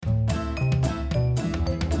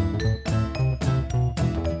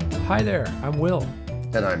Hi there, I'm Will.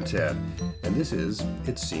 And I'm Ted, and this is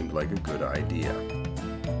It Seemed Like a Good Idea.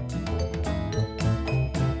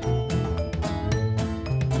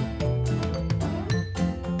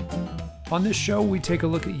 On this show, we take a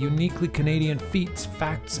look at uniquely Canadian feats,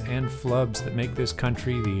 facts, and flubs that make this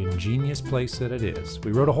country the ingenious place that it is.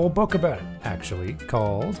 We wrote a whole book about it, actually,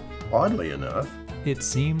 called, oddly enough, It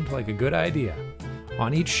Seemed Like a Good Idea.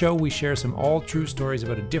 On each show, we share some all-true stories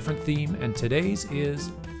about a different theme, and today's is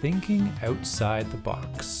Thinking Outside the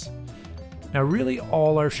Box. Now, really,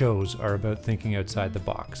 all our shows are about thinking outside the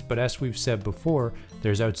box, but as we've said before,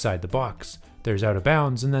 there's outside the box, there's out of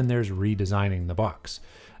bounds, and then there's redesigning the box.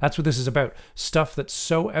 That's what this is about. Stuff that's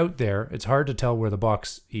so out there, it's hard to tell where the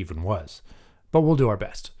box even was. But we'll do our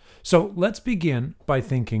best. So let's begin by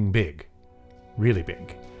thinking big. Really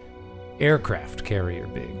big. Aircraft carrier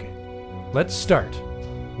big. Let's start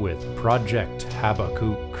with Project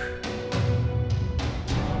Habakkuk.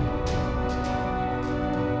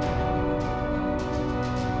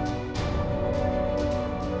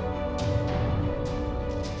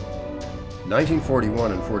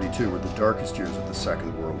 "1941 and 42 were the darkest years of the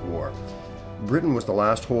Second World War. Britain was the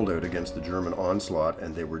last holdout against the German onslaught,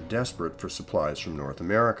 and they were desperate for supplies from North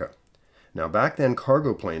America. Now, back then,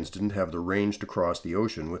 cargo planes didn't have the range to cross the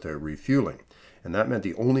ocean without refueling, and that meant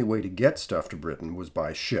the only way to get stuff to Britain was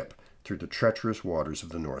by ship, through the treacherous waters of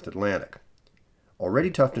the North Atlantic.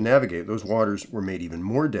 Already tough to navigate, those waters were made even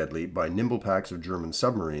more deadly by nimble packs of German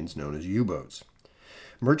submarines known as U-boats.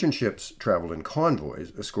 Merchant ships traveled in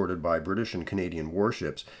convoys, escorted by British and Canadian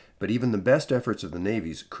warships, but even the best efforts of the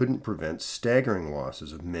navies couldn't prevent staggering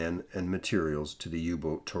losses of men and materials to the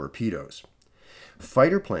U-boat torpedoes.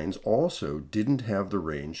 Fighter planes also didn't have the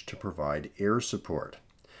range to provide air support.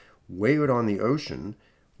 Way out on the ocean,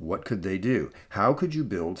 what could they do? How could you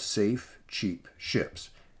build safe, cheap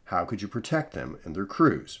ships? How could you protect them and their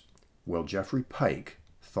crews? Well, Geoffrey Pike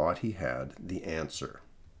thought he had the answer.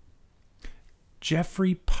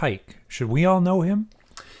 Geoffrey Pike. Should we all know him?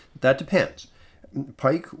 That depends.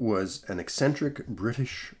 Pike was an eccentric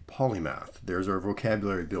British polymath, there's our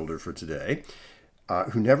vocabulary builder for today,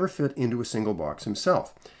 who never fit into a single box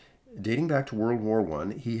himself. Dating back to World War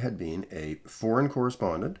I, he had been a foreign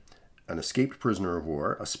correspondent, an escaped prisoner of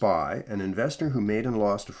war, a spy, an investor who made and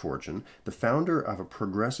lost a fortune, the founder of a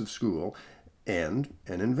progressive school, and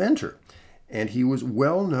an inventor. And he was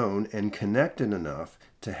well known and connected enough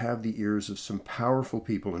to have the ears of some powerful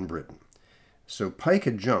people in Britain. So Pike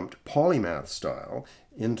had jumped, polymath style,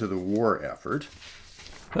 into the war effort.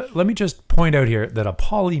 Let me just point out here that a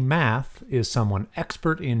polymath is someone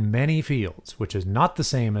expert in many fields, which is not the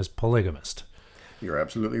same as polygamist. You're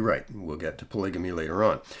absolutely right. We'll get to polygamy later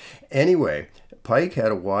on. Anyway, Pike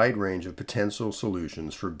had a wide range of potential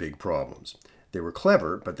solutions for big problems. They were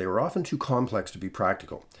clever, but they were often too complex to be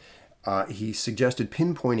practical. He suggested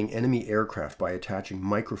pinpointing enemy aircraft by attaching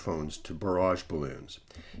microphones to barrage balloons.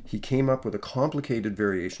 He came up with a complicated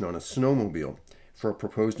variation on a snowmobile for a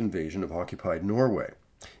proposed invasion of occupied Norway,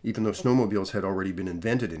 even though snowmobiles had already been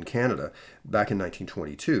invented in Canada back in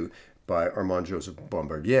 1922 by Armand Joseph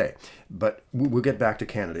Bombardier. But we'll get back to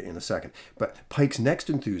Canada in a second. But Pike's next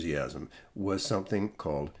enthusiasm was something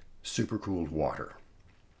called supercooled water.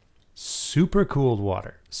 Supercooled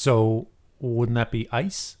water. So wouldn't that be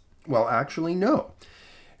ice? Well, actually, no.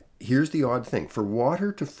 Here's the odd thing. For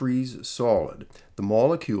water to freeze solid, the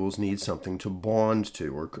molecules need something to bond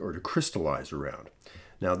to or to crystallize around.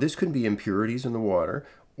 Now, this could be impurities in the water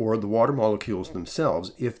or the water molecules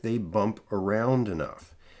themselves if they bump around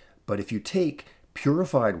enough. But if you take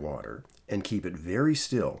purified water and keep it very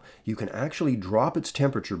still, you can actually drop its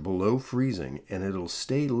temperature below freezing and it'll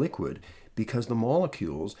stay liquid because the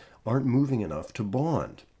molecules aren't moving enough to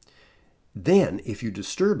bond. Then, if you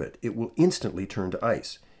disturb it, it will instantly turn to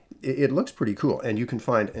ice. It looks pretty cool, and you can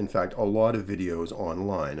find, in fact, a lot of videos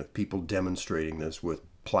online of people demonstrating this with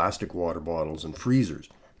plastic water bottles and freezers.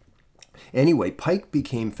 Anyway, Pike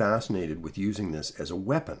became fascinated with using this as a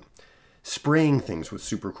weapon, spraying things with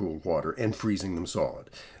supercooled water and freezing them solid,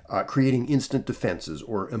 creating instant defenses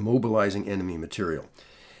or immobilizing enemy material.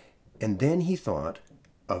 And then he thought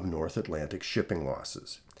of North Atlantic shipping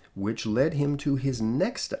losses, which led him to his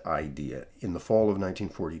next idea in the fall of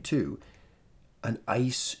 1942, an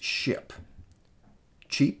ice ship.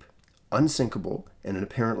 Cheap, unsinkable, and an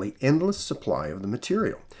apparently endless supply of the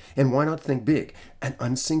material. And why not think big? An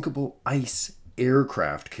unsinkable ice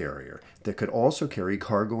aircraft carrier that could also carry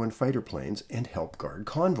cargo and fighter planes and help guard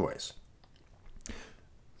convoys.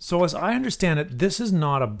 So as I understand it, this is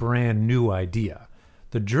not a brand new idea.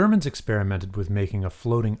 The Germans experimented with making a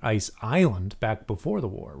floating ice island back before the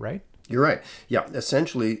war, right? You're right. Yeah,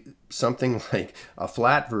 essentially something like a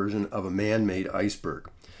flat version of a man-made iceberg.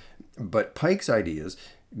 But Pike's ideas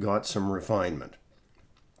got some refinement.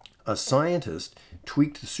 A scientist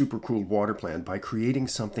tweaked the supercooled water plant by creating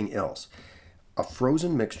something else. A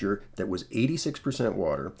frozen mixture that was 86%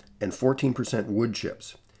 water and 14% wood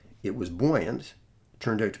chips. It was buoyant,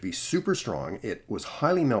 turned out to be super strong, it was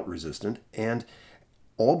highly melt resistant, and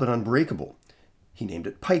all but unbreakable. He named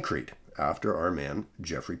it Pikecrete, after our man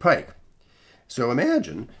Geoffrey Pike. So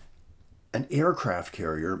imagine an aircraft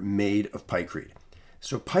carrier made of Pikecrete.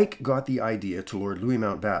 So Pike got the idea to Lord Louis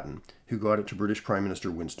Mountbatten, who got it to British Prime Minister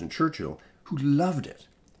Winston Churchill, who loved it.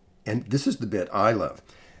 And this is the bit I love.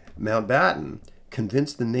 Mountbatten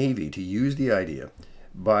convinced the Navy to use the idea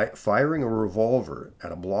by firing a revolver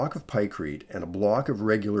at a block of Pikecrete and a block of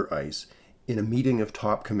regular ice in a meeting of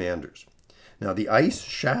top commanders. Now, the ice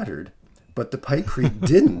shattered, but the Pikecrete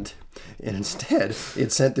didn't, and instead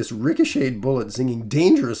it sent this ricocheted bullet zinging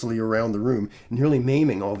dangerously around the room, nearly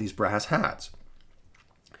maiming all these brass hats.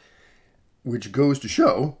 Which goes to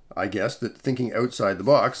show, I guess, that thinking outside the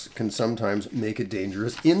box can sometimes make it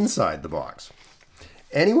dangerous inside the box.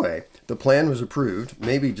 Anyway, the plan was approved,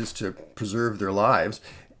 maybe just to preserve their lives,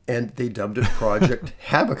 and they dubbed it Project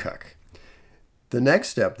Habakkuk. The next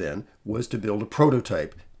step then was to build a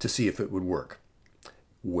prototype to see if it would work.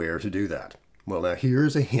 Where to do that? Well, now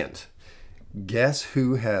here's a hint. Guess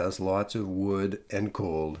who has lots of wood and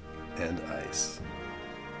cold and ice?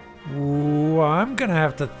 Ooh, I'm going to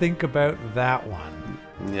have to think about that one.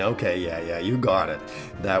 Okay, yeah, you got it.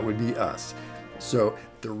 That would be us. So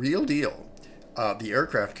the real deal, the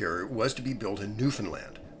aircraft carrier was to be built in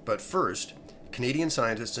Newfoundland. But first, Canadian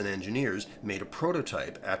scientists and engineers made a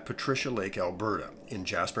prototype at Patricia Lake, Alberta, in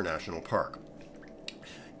Jasper National Park.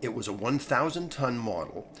 It was a 1,000-ton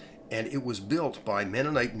model, and it was built by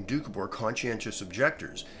Mennonite and Doukhobor conscientious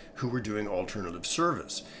objectors who were doing alternative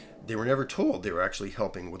service. They were never told they were actually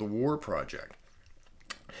helping with a war project.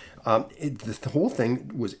 The whole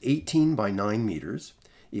thing was 18 by 9 meters.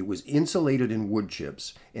 It was insulated in wood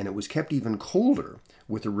chips, and it was kept even colder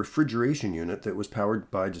with a refrigeration unit that was powered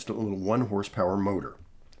by just a little 1-horsepower motor.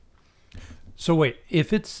 So wait,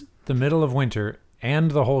 if it's the middle of winter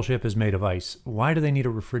and the whole ship is made of ice, why do they need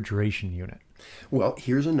a refrigeration unit? Well,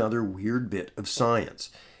 here's another weird bit of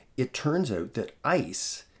science. It turns out that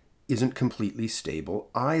ice isn't completely stable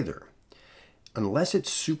either. Unless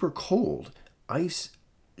it's super cold, ice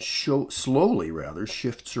slowly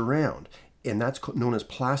shifts around, and that's known as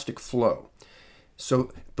plastic flow.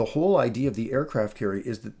 So the whole idea of the aircraft carrier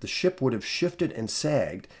is that the ship would have shifted and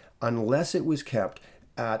sagged unless it was kept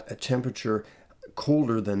at a temperature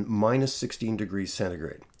colder than minus 16 degrees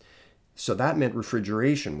centigrade. So that meant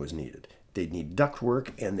refrigeration was needed. They'd need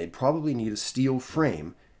ductwork, and they'd probably need a steel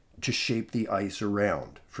frame to shape the ice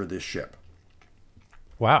around for this ship.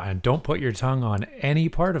 Wow, and don't put your tongue on any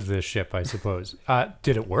part of this ship, I suppose.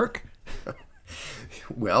 Did it work?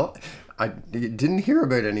 Well, I didn't hear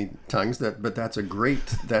about any tongues, but that's a great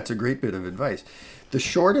bit of advice. The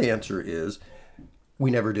short answer is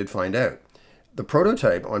we never did find out. The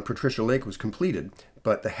prototype on Patricia Lake was completed,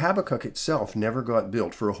 but the Habakkuk itself never got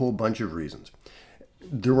built for a whole bunch of reasons.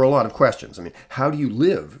 There were a lot of questions. I mean, how do you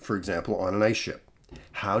live, for example, on an ice ship?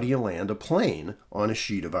 How do you land a plane on a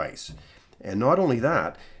sheet of ice? And not only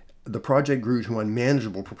that, the project grew to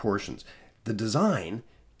unmanageable proportions. The design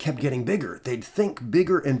kept getting bigger. They'd think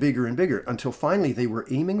bigger and bigger and bigger until finally they were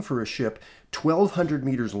aiming for a ship 1,200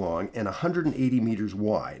 meters long and 180 meters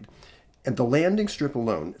wide. And the landing strip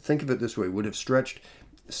alone, think of it this way, would have stretched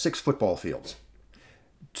 6 football fields.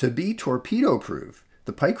 To be torpedo-proof,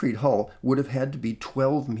 the Pikecrete hull would have had to be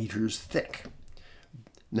 12 meters thick.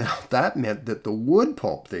 Now, that meant that the wood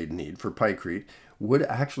pulp they'd need for Pikecrete would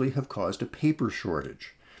actually have caused a paper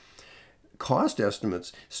shortage. Cost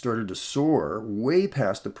estimates started to soar way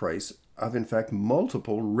past the price of, in fact,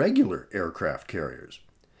 multiple regular aircraft carriers.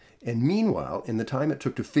 And meanwhile, in the time it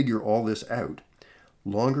took to figure all this out,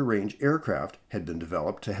 longer-range aircraft had been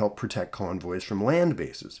developed to help protect convoys from land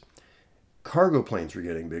bases. Cargo planes were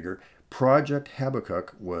getting bigger. Project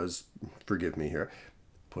Habakkuk was, forgive me here,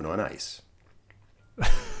 put on ice.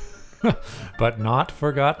 But not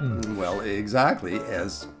forgotten. Well, exactly,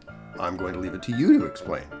 as I'm going to leave it to you to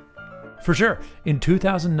explain. For sure. In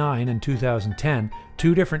 2009 and 2010,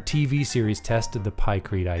 2 different TV series tested the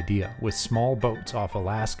Pikecrete idea with small boats off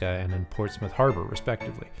Alaska and in Portsmouth Harbor,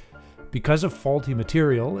 respectively. Because of faulty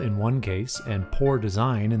material in one case and poor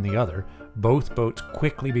design in the other, both boats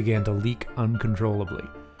quickly began to leak uncontrollably.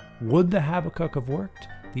 Would the Habakkuk have worked?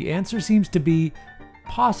 The answer seems to be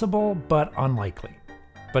possible, but unlikely.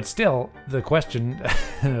 But still, the question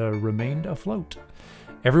remained afloat.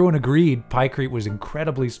 Everyone agreed Pykrete was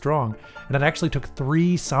incredibly strong, and it actually took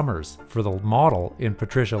 3 summers for the model in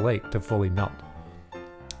Patricia Lake to fully melt.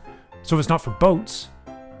 So if it's not for boats,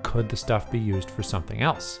 could the stuff be used for something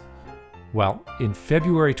else? Well, in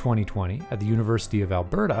February 2020, at the University of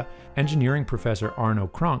Alberta, engineering professor Arno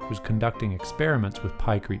Kronk was conducting experiments with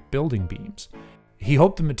Pykrete building beams. He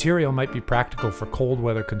hoped the material might be practical for cold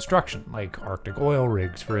weather construction, like Arctic oil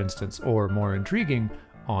rigs, for instance, or more intriguing,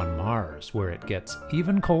 on Mars, where it gets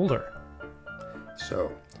even colder.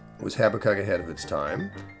 So, was Habakkuk ahead of its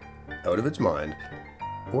time, out of its mind,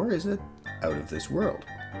 or is it out of this world?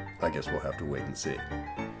 I guess we'll have to wait and see.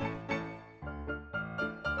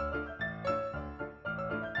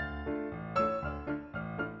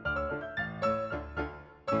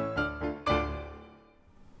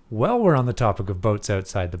 While we're on the topic of boats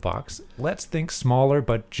outside the box, let's think smaller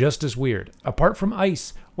but just as weird. Apart from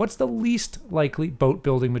ice, what's the least likely boat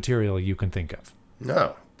building material you can think of?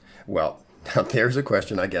 No. Well, now there's a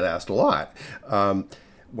question I get asked a lot.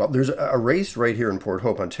 Well, there's a race right here in Port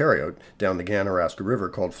Hope, Ontario, down the Ganaraska River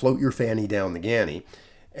called Float Your Fanny Down the Ganny.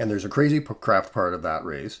 And there's a crazy craft part of that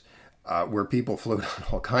race where people float on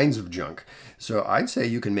all kinds of junk. So I'd say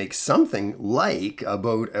you can make something like a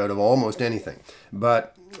boat out of almost anything.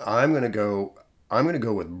 But I'm going to go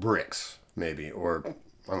with bricks, maybe, or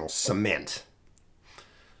I don't know, cement.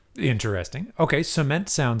 Interesting. Okay, cement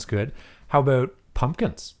sounds good. How about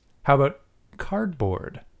pumpkins? How about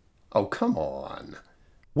cardboard? Oh, come on.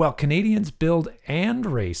 Well, Canadians build and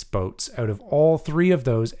race boats out of all 3 of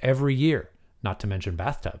those every year, not to mention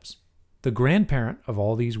bathtubs. The grandparent of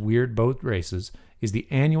all these weird boat races is the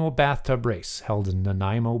annual bathtub race held in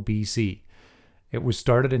Nanaimo, BC. It was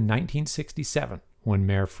started in 1967 when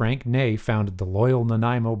Mayor Frank Ney founded the Loyal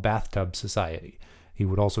Nanaimo Bathtub Society. He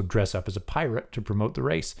would also dress up as a pirate to promote the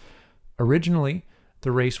race. Originally,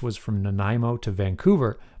 the race was from Nanaimo to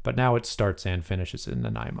Vancouver, but now it starts and finishes in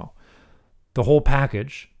Nanaimo. The whole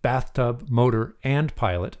package, bathtub, motor, and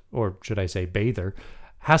pilot, or should I say bather,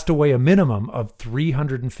 has to weigh a minimum of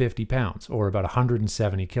 350 pounds, or about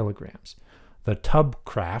 170 kilograms. The tub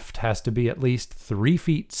craft has to be at least 3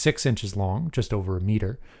 feet 6 inches long, just over a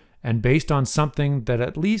meter, and based on something that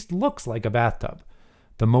at least looks like a bathtub.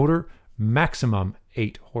 The motor, maximum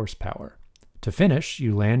 8 horsepower. To finish,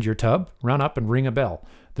 you land your tub, run up, and ring a bell.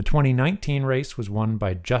 The 2019 race was won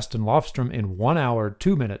by Justin Lofstrom in 1 hour,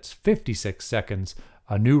 2 minutes, 56 seconds,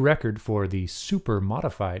 a new record for the super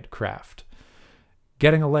modified craft.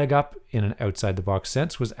 Getting a leg up in an outside-the-box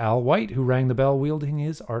sense was Al White, who rang the bell wielding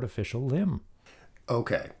his artificial limb.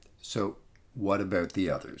 Okay, so what about the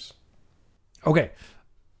others? Okay,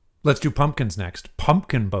 let's do pumpkins next.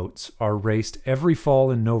 Pumpkin boats are raced every fall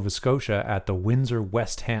in Nova Scotia at the Windsor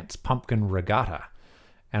West Hants Pumpkin Regatta.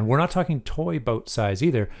 And we're not talking toy boat size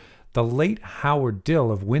either. The late Howard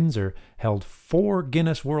Dill of Windsor held 4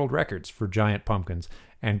 Guinness World Records for giant pumpkins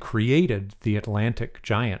and created the Atlantic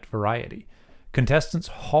Giant variety. Contestants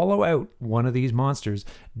hollow out one of these monsters,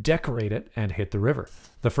 decorate it, and hit the river.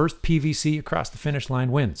 The first PVC across the finish line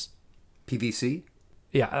wins. PVC?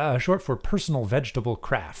 Yeah, short for personal vegetable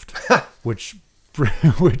craft, which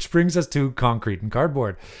brings us to concrete and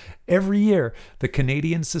cardboard. Every year, the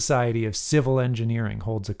Canadian Society of Civil Engineering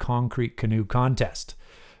holds a concrete canoe contest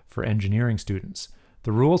for engineering students.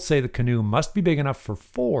 The rules say the canoe must be big enough for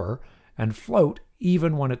 4 and float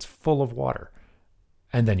even when it's full of water.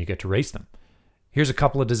 And then you get to race them. Here's a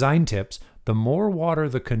couple of design tips. The more water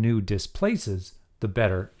the canoe displaces, the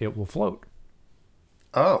better it will float.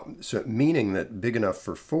 Oh, so meaning that big enough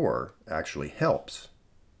for 4 actually helps.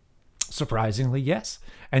 Surprisingly, yes.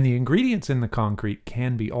 And the ingredients in the concrete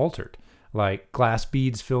can be altered, like glass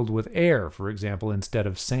beads filled with air, for example, instead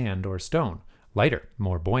of sand or stone. Lighter,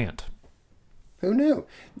 more buoyant. Who knew?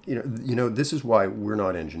 You know, this is why we're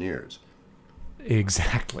not engineers.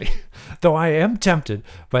 Exactly. Though I am tempted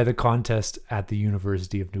by the contest at the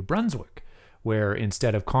University of New Brunswick, where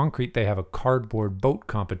instead of concrete, they have a cardboard boat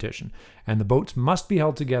competition, and the boats must be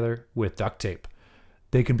held together with duct tape.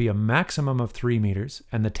 They can be a maximum of 3 meters,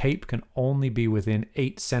 and the tape can only be within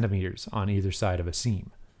 8 centimeters on either side of a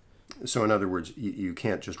seam. So in other words, you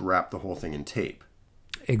can't just wrap the whole thing in tape.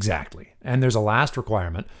 Exactly. And there's a last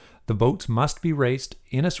requirement. The boats must be raced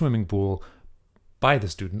in a swimming pool by the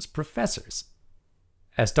students' professors.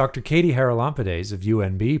 As Dr. Katie Haralampades of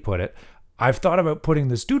UNB put it, I've thought about putting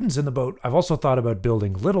the students in the boat. I've also thought about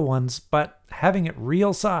building little ones, but having it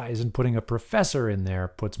real size and putting a professor in there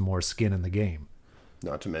puts more skin in the game.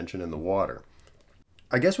 Not to mention in the water.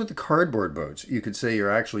 I guess with the cardboard boats, you could say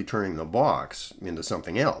you're actually turning the box into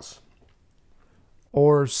something else.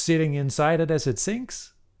 Or sitting inside it as it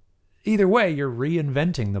sinks? Either way, you're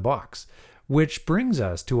reinventing the box. Which brings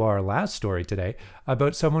us to our last story today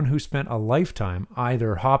about someone who spent a lifetime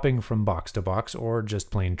either hopping from box to box or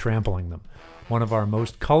just plain trampling them. One of our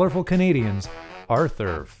most colorful Canadians,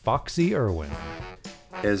 Arthur Foxy Irwin.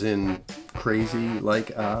 As in crazy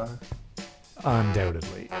like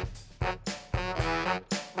Undoubtedly.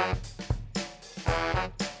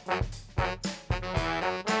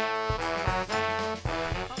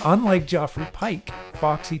 Unlike Geoffrey Pike,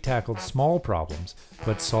 Foxy tackled small problems,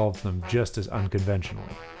 but solved them just as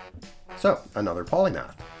unconventionally. So, another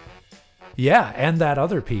polymath. Yeah, and that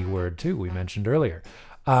other P word too we mentioned earlier.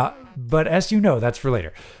 But as you know, that's for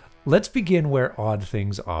later. Let's begin where odd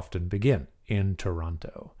things often begin, in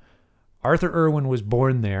Toronto. Arthur Irwin was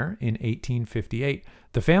born there in 1858.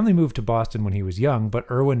 The family moved to Boston when he was young, but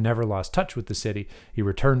Irwin never lost touch with the city. He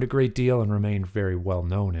returned a great deal and remained very well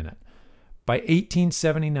known in it. By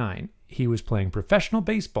 1879, he was playing professional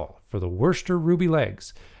baseball for the Worcester Ruby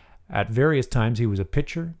Legs. At various times, he was a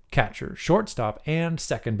pitcher, catcher, shortstop, and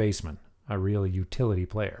second baseman, a real utility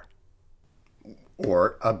player.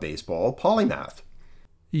 Or a baseball polymath.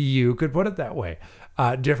 You could put it that way.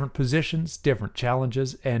 Different positions, different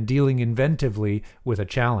challenges, and dealing inventively with a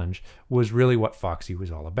challenge was really what Foxy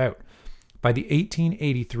was all about. By the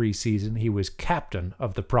 1883 season, he was captain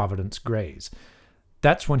of the Providence Grays.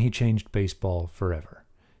 That's when he changed baseball forever.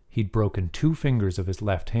 He'd broken 2 fingers of his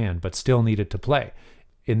left hand, but still needed to play.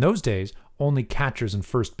 In those days, only catchers and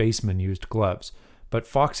first basemen used gloves, but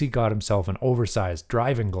Foxy got himself an oversized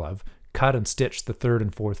driving glove, cut and stitched the 3rd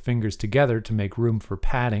and 4th fingers together to make room for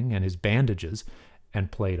padding and his bandages,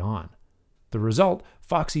 and played on. The result,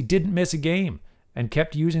 Foxy didn't miss a game, and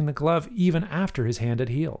kept using the glove even after his hand had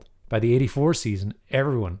healed. By the 84 season,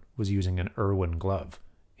 everyone was using an Irwin glove.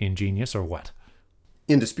 Ingenious or what?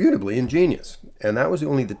 Indisputably ingenious. And that was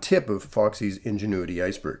only the tip of Foxy's ingenuity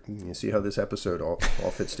iceberg. You see how this episode all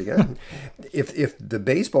fits together? If the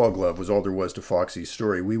baseball glove was all there was to Foxy's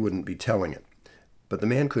story, we wouldn't be telling it. But the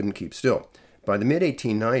man couldn't keep still. By the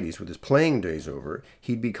mid-1890s, with his playing days over,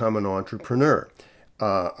 he'd become an entrepreneur.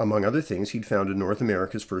 Among other things, he'd founded North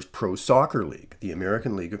America's first pro soccer league, the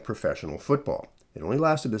American League of Professional Football. It only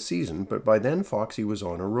lasted a season, but by then Foxy was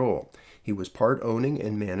on a roll. He was part owning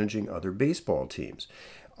and managing other baseball teams.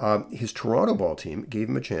 His Toronto ball team gave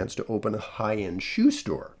him a chance to open a high-end shoe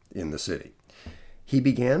store in the city. He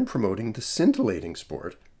began promoting the scintillating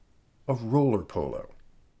sport of roller polo.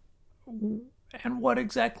 And what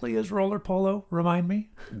exactly is roller polo? Remind me.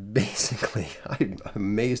 Basically, I'm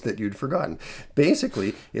amazed that you'd forgotten.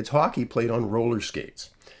 Basically, it's hockey played on roller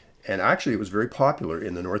skates. And actually, it was very popular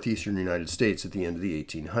in the northeastern United States at the end of the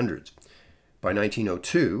 1800s. By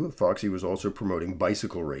 1902, Foxy was also promoting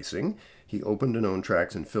bicycle racing. He opened and owned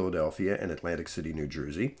tracks in Philadelphia and Atlantic City, New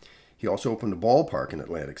Jersey. He also opened a ballpark in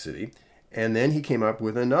Atlantic City. And then he came up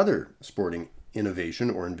with another sporting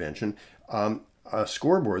innovation or invention, a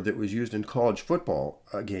scoreboard that was used in college football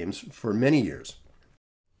games for many years.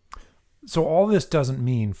 So all this doesn't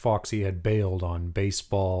mean Foxy had bailed on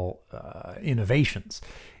baseball innovations.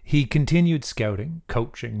 He continued scouting,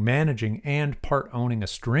 coaching, managing, and part owning a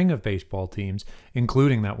string of baseball teams,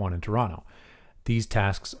 including that one in Toronto. These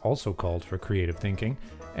tasks also called for creative thinking,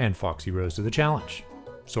 and Foxy rose to the challenge.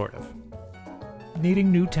 Sort of.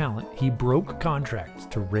 Needing new talent, he broke contracts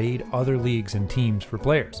to raid other leagues and teams for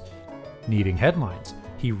players. Needing headlines,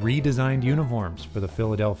 he redesigned uniforms for the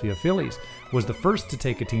Philadelphia Phillies, was the first to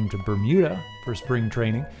take a team to Bermuda for spring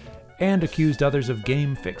training, and accused others of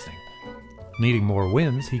game fixing. Needing more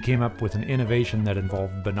wins, he came up with an innovation that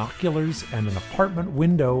involved binoculars and an apartment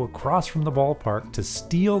window across from the ballpark to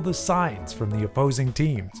steal the signs from the opposing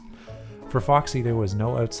teams. For Foxy, there was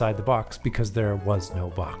no outside the box because there was no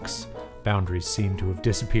box. Boundaries seemed to have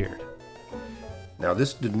disappeared. Now,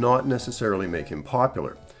 this did not necessarily make him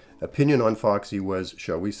popular. Opinion on Foxy was,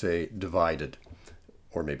 shall we say, divided,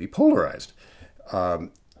 or maybe polarized.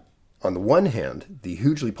 On the one hand, the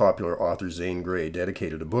hugely popular author Zane Grey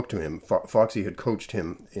dedicated a book to him. Foxy had coached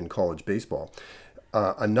him in college baseball.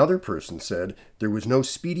 Another person said there was no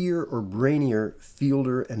speedier or brainier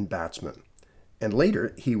fielder and batsman. And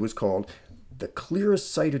later, he was called the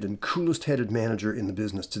clearest-sighted and coolest-headed manager in the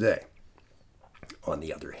business today. On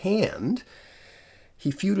the other hand,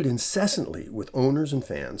 he feuded incessantly with owners and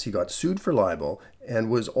fans. He got sued for libel and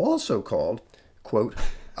was also called, quote,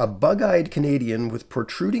 a bug-eyed Canadian with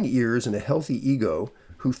protruding ears and a healthy ego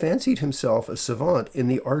who fancied himself a savant in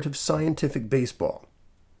the art of scientific baseball.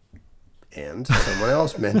 And someone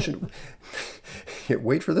else mentioned,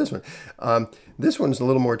 wait for this one. This one's a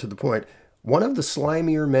little more to the point. One of the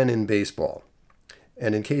slimier men in baseball.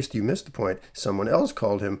 And in case you missed the point, someone else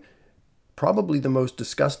called him probably the most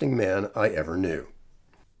disgusting man I ever knew.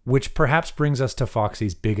 Which perhaps brings us to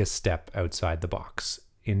Foxy's biggest step outside the box.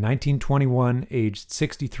 In 1921, aged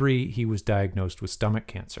 63, he was diagnosed with stomach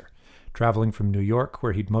cancer. Traveling from New York,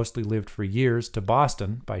 where he'd mostly lived for years, to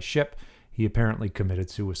Boston by ship, he apparently committed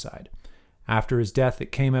suicide. After his death,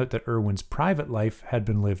 it came out that Irwin's private life had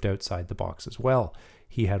been lived outside the box as well.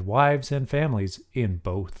 He had wives and families in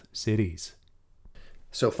both cities.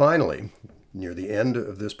 So finally, near the end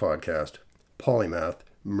of this podcast, polymath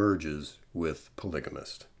merges with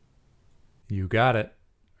polygamist. You got it.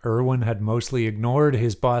 Irwin had mostly ignored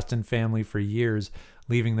his Boston family for years,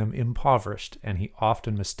 leaving them impoverished, and he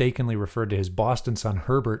often mistakenly referred to his Boston son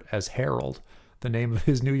Herbert as Harold, the name of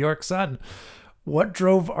his New York son. What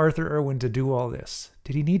drove Arthur Irwin to do all this?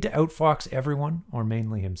 Did he need to outfox everyone, or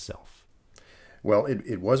mainly himself? Well,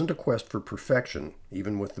 it wasn't a quest for perfection,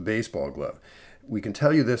 even with the baseball glove. We can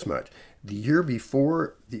tell you this much. The year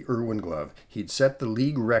before the Irwin glove, he'd set the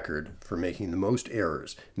league record for making the most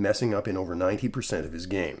errors, messing up in over 90% of his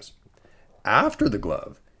games. After the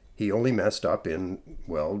glove, he only messed up in,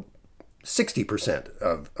 60%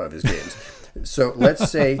 of his games. So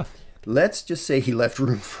let's just say he left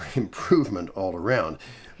room for improvement all around,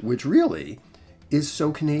 which really is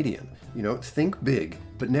so Canadian. Think big,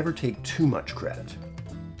 but never take too much credit.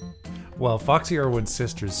 Well, Foxy Irwin's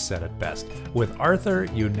sisters said it best. With Arthur,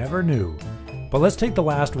 you never knew. But let's take the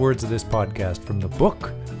last words of this podcast from the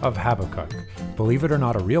Book of Habakkuk. Believe it or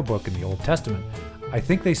not, a real book in the Old Testament. I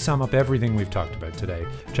think they sum up everything we've talked about today.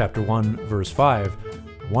 Chapter 1, verse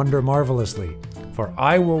 5, Wonder marvelously, for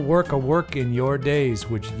I will work a work in your days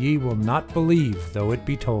which ye will not believe, though it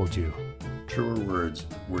be told you. Truer words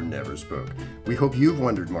were never spoke. We hope you've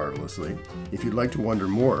wondered marvelously. If you'd like to wonder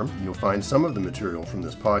more, you'll find some of the material from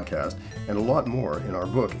this podcast and a lot more in our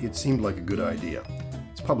book, It Seemed Like a Good Idea.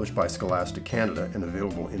 It's published by Scholastic Canada and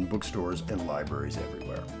available in bookstores and libraries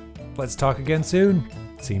everywhere. Let's talk again soon.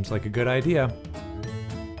 Seems like a good idea.